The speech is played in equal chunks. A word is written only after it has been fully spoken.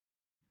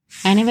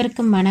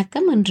அனைவருக்கும்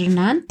வணக்கம். இன்று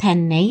நான்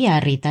தன்னை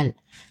அறிதல்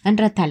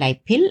என்ற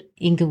தலைப்பில்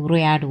இங்கு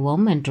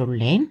உரையாடுவோம்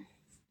என்றுள்ளேன்.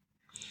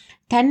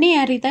 தன்னை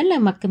அறிதல்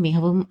நமக்கு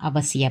மிகவும்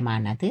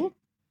அவசியமானது.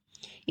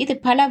 இது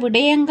பல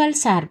விடயங்கள்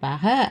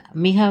சார்பாக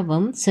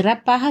மிகவும்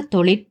சிறப்பாக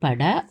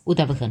தொழிற்பட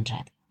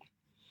உதவுகின்றது.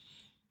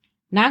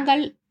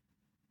 நாங்கள்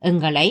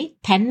எங்களை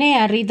தன்னை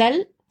அறிதல்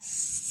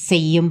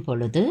செய்யும்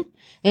பொழுது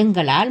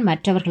எங்களால்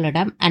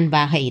மற்றவர்களிடம்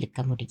அன்பாக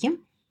இருக்க முடியும்.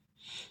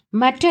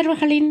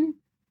 மற்றவர்களின்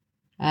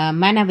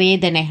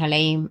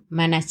மனவேதனைகளை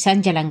மன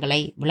சஞ்சலங்களை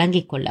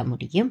விளங்கிக் கொள்ள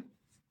முடியும்.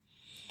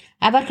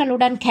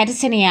 அவர்களுடன்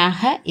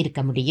கரிசனையாக இருக்க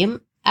முடியும்.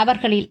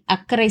 அவர்களில்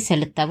அக்கறை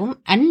செலுத்தவும்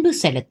அன்பு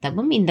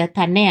செலுத்தவும் இந்த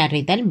தன்னை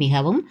அறிதல்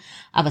மிகவும்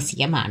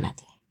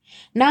அவசியமானது.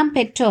 நாம்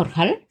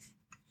பெற்றோர்கள்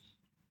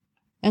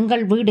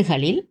எங்கள்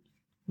வீடுகளில்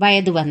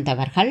வயது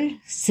வந்தவர்கள்,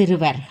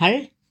 சிறுவர்கள்,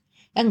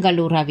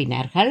 எங்கள்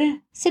உறவினர்கள்,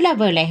 சில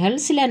வேளைகள்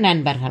சில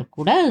நண்பர்கள்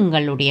கூட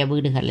எங்களுடைய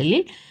வீடுகளில்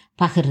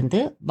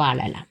பகிர்ந்து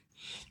வாழலாம்.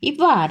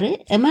 இவ்வாறு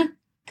எமக்கு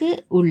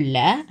உள்ள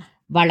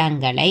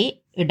வளங்களை,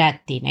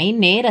 இடத்தினை,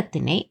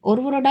 நேரத்தினை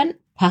ஒருவருடன்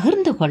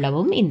பகிர்ந்து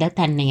கொள்ளவும் இந்த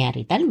தன்னை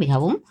அறிதல்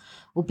மிகவும்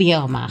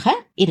உபயோகமாக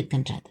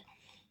இருக்கின்றது.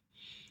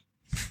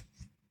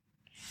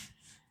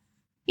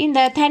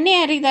 இந்த தன்னை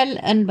அறிதல்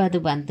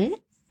என்பது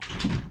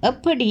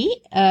எப்படி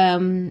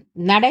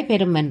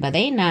நடைபெறும்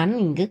என்பதை நான்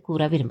இங்கு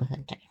கூற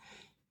விரும்புகின்றேன்.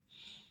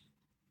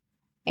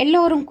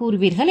 எல்லோரும்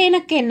கூறுவீர்கள்,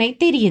 எனக்கு என்னை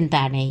தெரியும்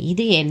தானே,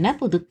 இது என்ன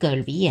புது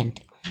கேள்வி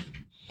என்று.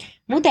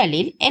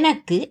 முதலில்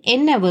எனக்கு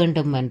என்ன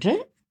வேண்டும் என்று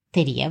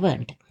தெரிய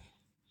வேண்டும்.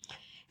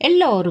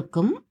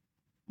 எல்லோருக்கும்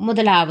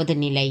முதலாவது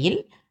நிலையில்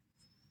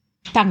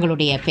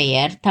தங்களுடைய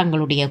பெயர்,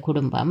 தங்களுடைய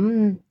குடும்பம்,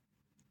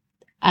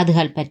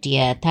 அதுகள் பற்றிய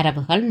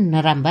தரவுகள்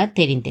நிரம்ப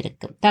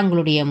தெரிந்திருக்கும்.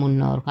 தங்களுடைய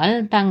முன்னோர்கள்,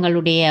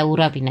 தங்களுடைய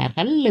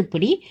உறவினர்கள்,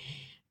 இப்படி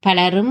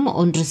பலரும்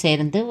ஒன்று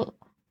சேர்ந்து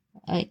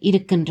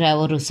இருக்கின்ற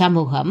ஒரு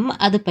சமூகம்,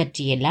 அது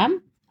பற்றியெல்லாம்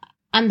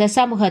அந்த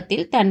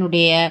சமூகத்தில்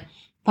தன்னுடைய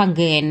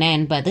பங்கு என்ன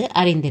என்பது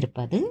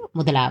அறிந்திருப்பது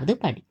முதலாவது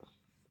படி.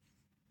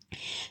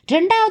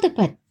 இரண்டாவது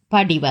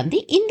படி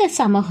இந்த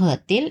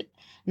சமூகத்தில்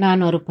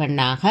நான் ஒரு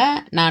பெண்ணாக,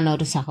 நான்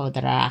ஒரு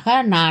சகோதரராக,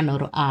 நான்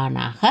ஒரு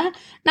ஆணாக,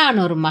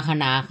 நான் ஒரு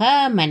மகனாக,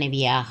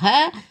 மனைவியாக,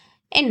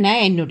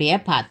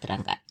 என்னுடைய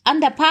பாத்திரங்கள்,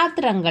 அந்த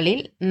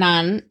பாத்திரங்களில்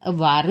நான்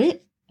எவ்வாறு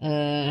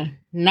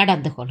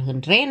நடந்து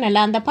கொள்கின்றேன்,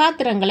 அல்ல அந்த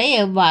பாத்திரங்களை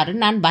எவ்வாறு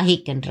நான்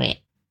வகிக்கின்றேன்,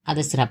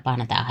 அது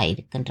சிறப்பானதாக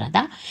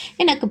இருக்கின்றதா,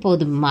 எனக்கு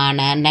போதுமான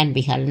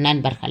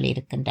நண்பர்கள்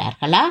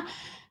இருக்கின்றார்களா,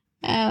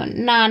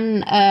 நான்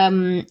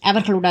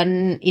அவர்களுடன்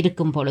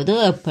இருக்கும் பொழுது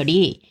எப்படி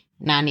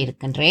நான்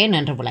இருக்கின்றேன்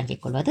என்று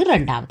விளங்கிக் கொள்வது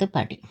இரண்டாவது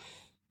படி.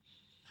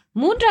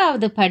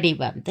 மூன்றாவது படி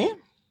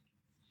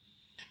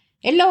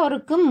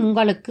எல்லோருக்கும்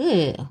உங்களுக்கு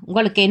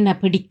என்ன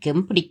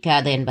பிடிக்கும்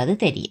பிடிக்காது என்பது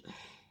தெரியும்.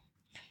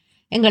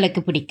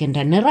 எங்களுக்கு பிடிக்கின்ற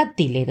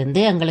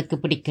நிறத்திலிருந்து எங்களுக்கு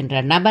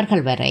பிடிக்கின்ற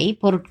நபர்கள் வரை,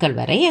 பொருட்கள்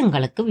வரை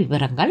எங்களுக்கு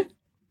விவரங்கள்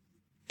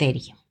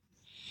தெரியும்.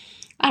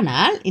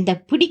 ஆனால் இந்த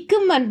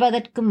பிடிக்கும்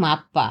என்பதற்கும்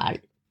அப்பால்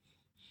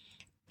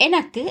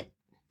எனக்கு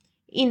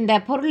இந்த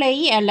பொருளை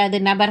அல்லது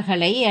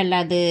நபர்களை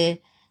அல்லது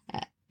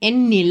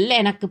என்னில்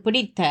எனக்கு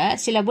பிடித்த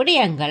சில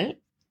விடயங்கள்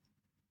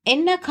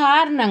என்ன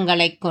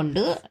காரணங்களை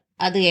கொண்டு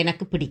அது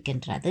எனக்கு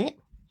பிடிக்கின்றது,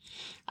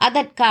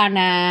 அதற்கான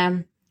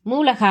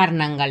மூல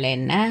காரணங்கள்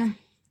என்ன,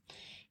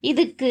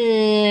 இதுக்கு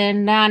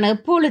நான்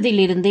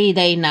எப்பொழுதிலிருந்து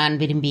இதை நான்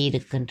விரும்பி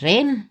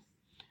இருக்கின்றேன்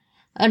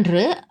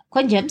என்று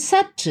கொஞ்சம்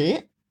சற்று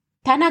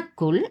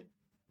தனக்குள்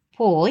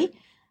போய்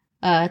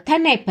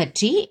தன்னை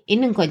பற்றி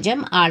இன்னும்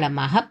கொஞ்சம்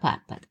ஆழமாக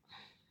பார்ப்பது.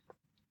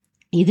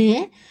 இது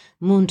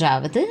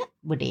மூன்றாவது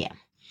விடயம்.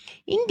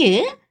 இங்கு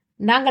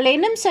நாங்கள்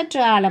இன்னும்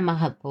சற்று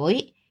ஆழமாக போய்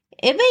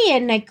எவை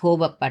என்னை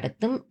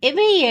கோபப்படுத்தும்,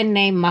 எவை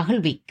என்னை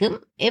மகிழ்விக்கும்,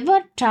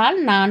 எவற்றால்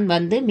நான்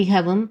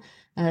மிகவும்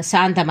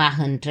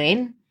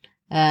சாந்தமாகின்றேன்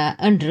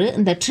என்று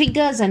இந்த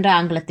ட்ரிகர்ஸ் என்று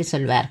ஆங்கிலத்தில்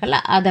சொல்வார்கள்,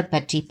 அதை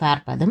பற்றி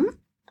பார்ப்பதும்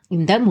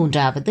இந்த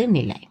மூன்றாவது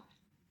நிலை.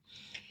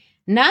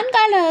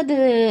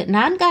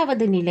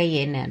 நான்காவது நிலை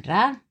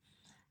என்னென்றால்,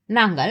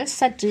 நாங்கள்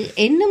சற்று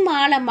இன்னும்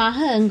ஆழமாக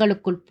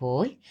எங்களுக்குள்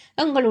போய்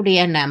எங்களுடைய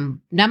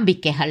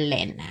நம்பிக்கைகள்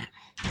என்ன,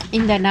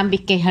 இந்த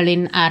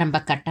நம்பிக்கைகளின்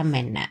ஆரம்ப கட்டம்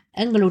என்ன,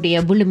 எங்களுடைய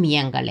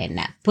விழுமியங்கள் என்ன,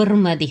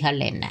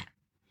 பெறுமதிகள் என்ன,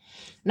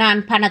 நான்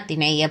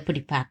பணத்தினை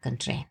எப்படி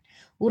பார்க்கின்றேன்,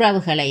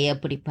 உறவுகளை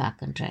எப்படி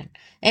பார்க்கின்றேன்,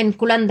 என்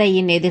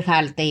குழந்தையின்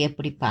எதிர்காலத்தை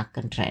எப்படி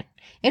பார்க்கின்றேன்,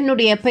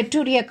 என்னுடைய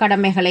பெற்றோரிய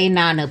கடமைகளை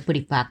நான்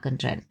எப்படி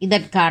பார்க்கின்றேன்,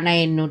 இதற்கான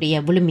என்னுடைய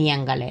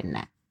விழுமியங்கள் என்ன,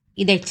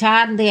 இதை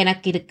சார்ந்து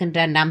எனக்கு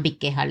இருக்கின்ற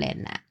நம்பிக்கைகள்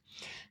என்ன.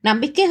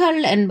 நம்பிக்கைகள்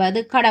என்பது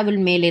கடவுள்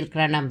மேல்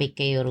இருக்கிற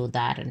நம்பிக்கை ஒரு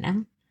உதாரணம்,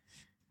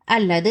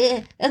 அல்லது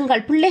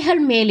எங்கள்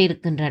பிள்ளைகள் மேல்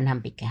இருக்கின்ற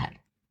நம்பிக்கைகள்.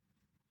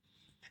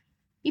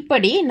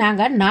 இப்படி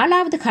நாங்கள்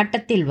நாலாவது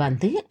கட்டத்தில்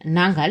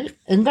நாங்கள்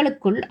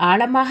எங்களுக்குள்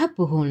ஆழமாக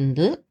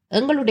புகுந்து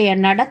எங்களுடைய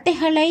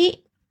நடத்தைகளை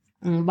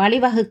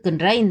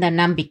வழிவகுக்கின்ற இந்த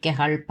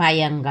நம்பிக்கைகள்,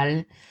 பயங்கள்,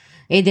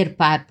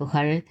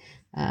 எதிர்பார்ப்புகள்,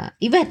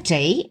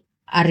 இவற்றை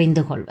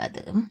அறிந்து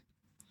கொள்வது,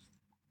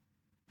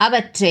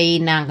 அவற்றை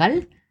நாங்கள்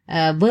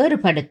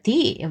வேறுபடுத்தி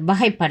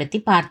வகைப்படுத்தி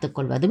பார்த்து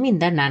கொள்வதும்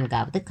இந்த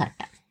நான்காவது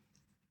கட்டம்.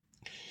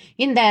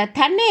 இந்த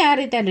தன்னை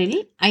அறிதலில்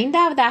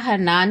ஐந்தாவதாக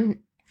நான்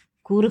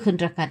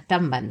கூறுகின்ற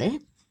கட்டம்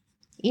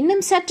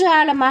இன்னும் சற்று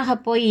ஆழமாக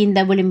போய் இந்த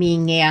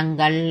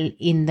விழுமியங்கள்,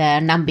 இந்த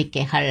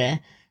நம்பிக்கைகள்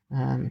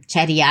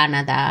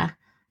சரியானதா,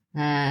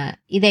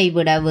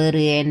 இதைவிட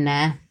வேறு என்ன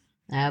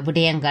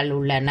விடயங்கள்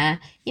உள்ளன,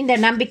 இந்த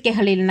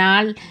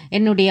நம்பிக்கைகளினால்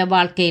என்னுடைய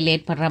வாழ்க்கையில்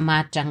ஏற்படுற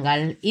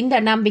மாற்றங்கள், இந்த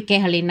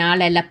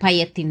நம்பிக்கைகளினால் அல்ல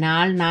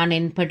பயத்தினால் நான்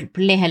என்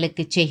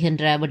பிள்ளைகளுக்கு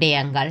செய்கின்ற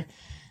விடயங்கள்,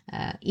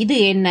 இது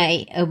என்னை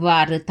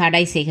எவ்வாறு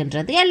தடை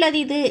செய்கின்றது,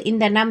 அல்லது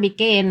இந்த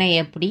நம்பிக்கை என்னை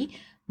எப்படி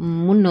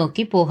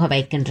முன்னோக்கி போக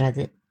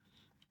வைக்கின்றது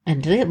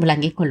என்று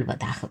விளங்கிக்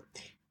கொள்வதாகும்.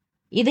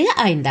 இது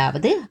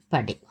 5வது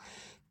படி.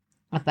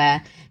 அப்போ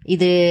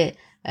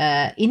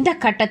இந்த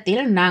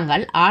கட்டத்தில்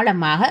நாங்கள்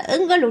ஆழமாக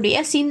எங்களுடைய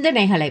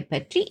சிந்தனைகளை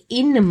பற்றி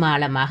இன்னும்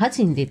ஆழமாக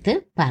சிந்தித்து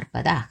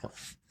பார்ப்பதாகும்.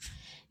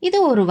 இது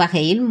ஒரு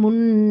வகையில்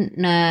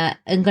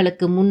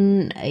எங்களுக்கு முன்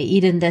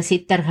இருந்த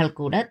சித்தர்கள்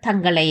கூட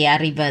தங்களை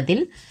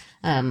அறிவதில்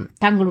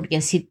தங்களுடைய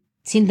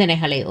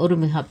சிந்தனைகளை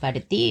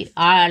ஒருமுகப்படுத்தி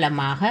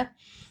ஆழமாக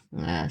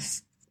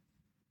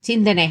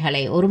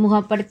சிந்தனைகளை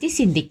ஒருமுகப்படுத்தி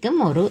சிந்திக்கும்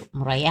ஒரு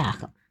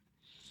முறையாகும்.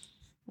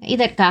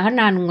 இதற்காக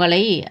நான்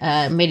உங்களை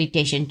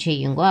மெடிடேஷன்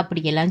செய்யுங்கோ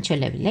அப்படியெல்லாம்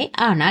சொல்லவில்லை.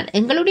 ஆனால்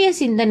எங்களுடைய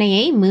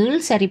சிந்தனையை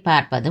மீள் சரி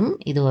பார்ப்பதும்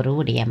இது ஒரு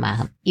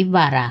விடயமாகும்.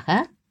 இவ்வாறாக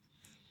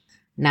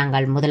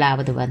நாங்கள்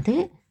முதலாவது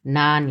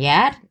நான்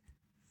யார்,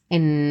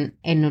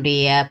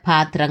 என்னுடைய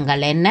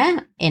பாத்திரங்கள் என்ன,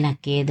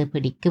 எனக்கு எது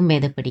பிடிக்கும்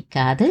எது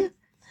பிடிக்காது,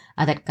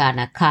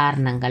 அதற்கான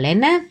காரணங்கள்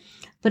என்ன,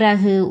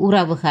 பிறகு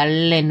உறவுகள்,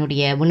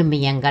 என்னுடைய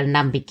விழுமியங்கள்,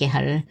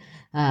 நம்பிக்கைகள்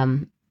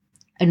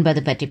என்பது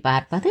பற்றி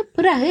பார்ப்பது,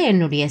 பிறகு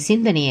என்னுடைய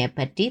சிந்தனையை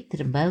பற்றி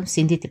திரும்ப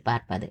சிந்தித்து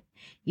பார்ப்பது.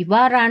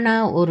 இவ்வாறான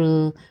ஒரு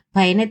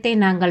பயணத்தை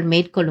நாங்கள்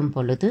மேற்கொள்ளும்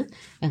பொழுது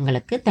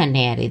எங்களுக்கு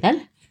தன்னை அறிதல்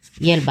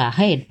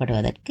இயல்பாக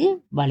ஏற்படுவதற்கு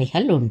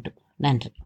வழிகள் உண்டு. நன்றி.